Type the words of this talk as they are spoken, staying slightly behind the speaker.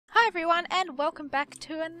everyone, and welcome back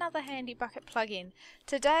to another handy Bukkit plugin.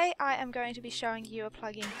 Today I am going to be showing you a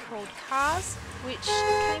plugin called Carz, which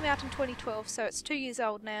came out in 2012, so it's 2 years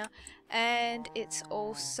old now, and it's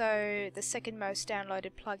also the second most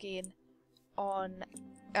downloaded plugin on,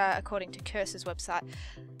 according to Carz's website.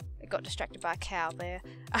 I got distracted by a cow there.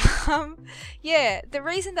 Yeah, the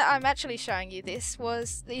reason that I'm actually showing you this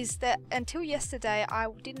is that until yesterday I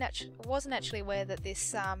wasn't actually aware that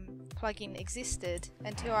this plugin existed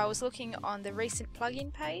until I was looking on the recent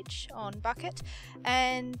plugin page on Bukkit,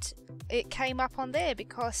 and it came up on there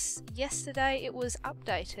because yesterday it was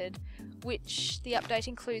updated, which the update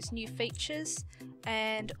includes new features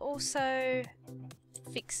and also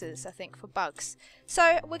fixes, I think, for bugs.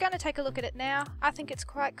 So we're going to take a look at it now. I think it's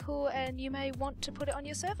quite cool and you may want to put it on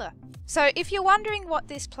your server. So if you're wondering what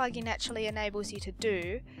this plugin actually enables you to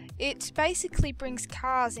do, it basically brings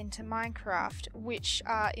cars into Minecraft which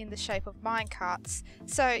are in the shape of minecarts.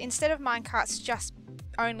 So instead of minecarts just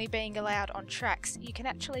only being allowed on tracks, you can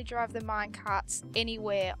actually drive the minecarts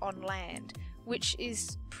anywhere on land, which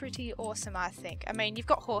is pretty awesome, I think. I mean, you've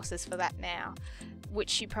got horses for that now,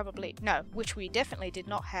 which we definitely did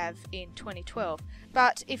not have in 2012.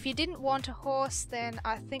 But if you didn't want a horse, then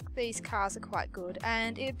I think these cars are quite good,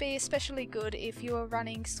 and it'd be especially good if you were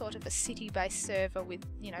running sort of a city-based server with,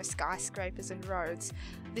 you know, skyscrapers and roads.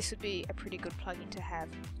 This would be a pretty good plugin to have.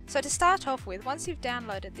 So to start off with, once you've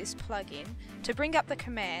downloaded this plugin, to bring up the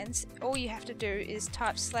commands, all you have to do is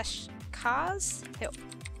type /Carz help.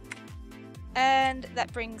 And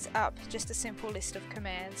that brings up just a simple list of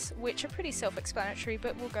commands, which are pretty self-explanatory,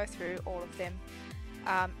 but we'll go through all of them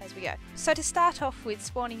as we go. So to start off with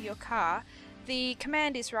spawning your car, the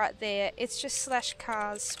command is right there. It's just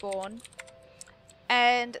 /Carz spawn,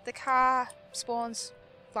 and the car spawns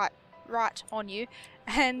like right on you,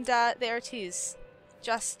 and there it is,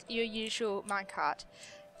 just your usual minecart.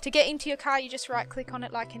 To get into your car, you just right click on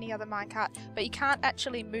it like any other minecart, but you can't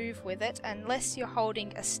actually move with it unless you're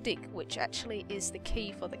holding a stick, which actually is the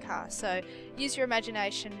key for the car. So use your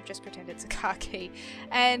imagination, just pretend it's a car key.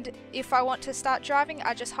 And if I want to start driving,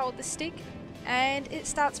 I just hold the stick and it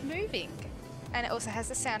starts moving. And it also has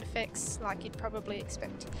the sound effects like you'd probably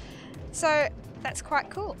expect. So that's quite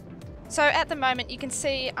cool. So at the moment you can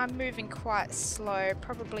see I'm moving quite slow,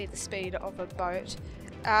 probably the speed of a boat.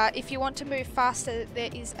 If you want to move faster,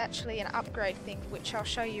 there is actually an upgrade thing, which I'll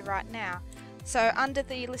show you right now. So under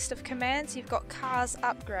the list of commands, you've got Carz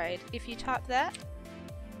upgrade. If you type that,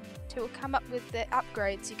 it will come up with the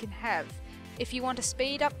upgrades you can have. If you want a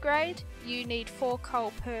speed upgrade, you need 4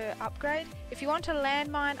 coal per upgrade. If you want a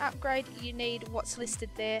landmine upgrade, you need what's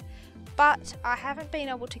listed there. But I haven't been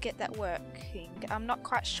able to get that working. I'm not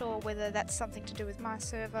quite sure whether that's something to do with my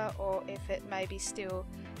server or if it may be still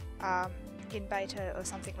in beta or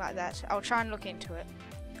something like that. I'll try and look into it.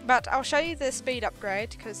 But I'll show you the speed upgrade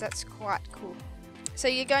because that's quite cool. So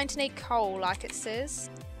you're going to need coal like it says,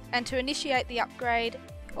 and to initiate the upgrade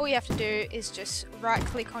all you have to do is just right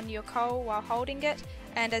click on your coal while holding it,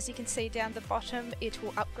 and as you can see down the bottom it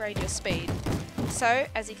will upgrade your speed. So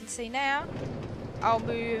as you can see now, I'll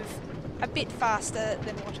move a bit faster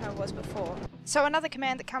than what I was before. So another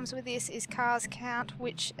command that comes with this is Carz count,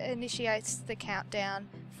 which initiates the countdown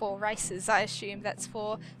for races, I assume that's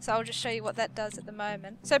for. So I'll just show you what that does at the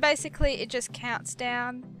moment. So basically it just counts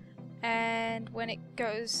down, and when it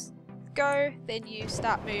goes go, then you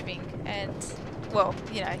start moving, and well,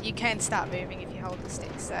 you know, you can start moving if you hold the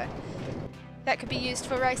stick, so that could be used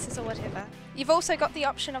for races or whatever. You've also got the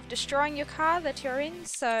option of destroying your car that you're in,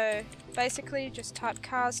 so basically just type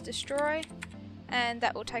Carz destroy and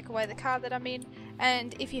that will take away the car that I'm in.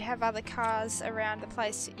 And if you have other cars around the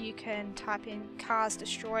place, you can type in Carz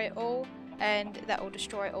destroy all and that will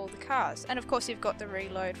destroy all the cars. And of course you've got the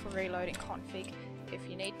reload for reloading config if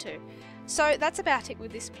you need to. So that's about it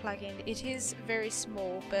with this plugin. It is very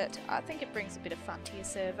small, but I think it brings a bit of fun to your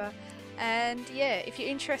server. And yeah, if you're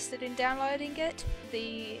interested in downloading it,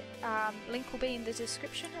 the link will be in the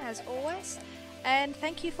description as always. And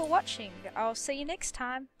thank you for watching. I'll see you next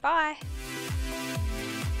time. Bye!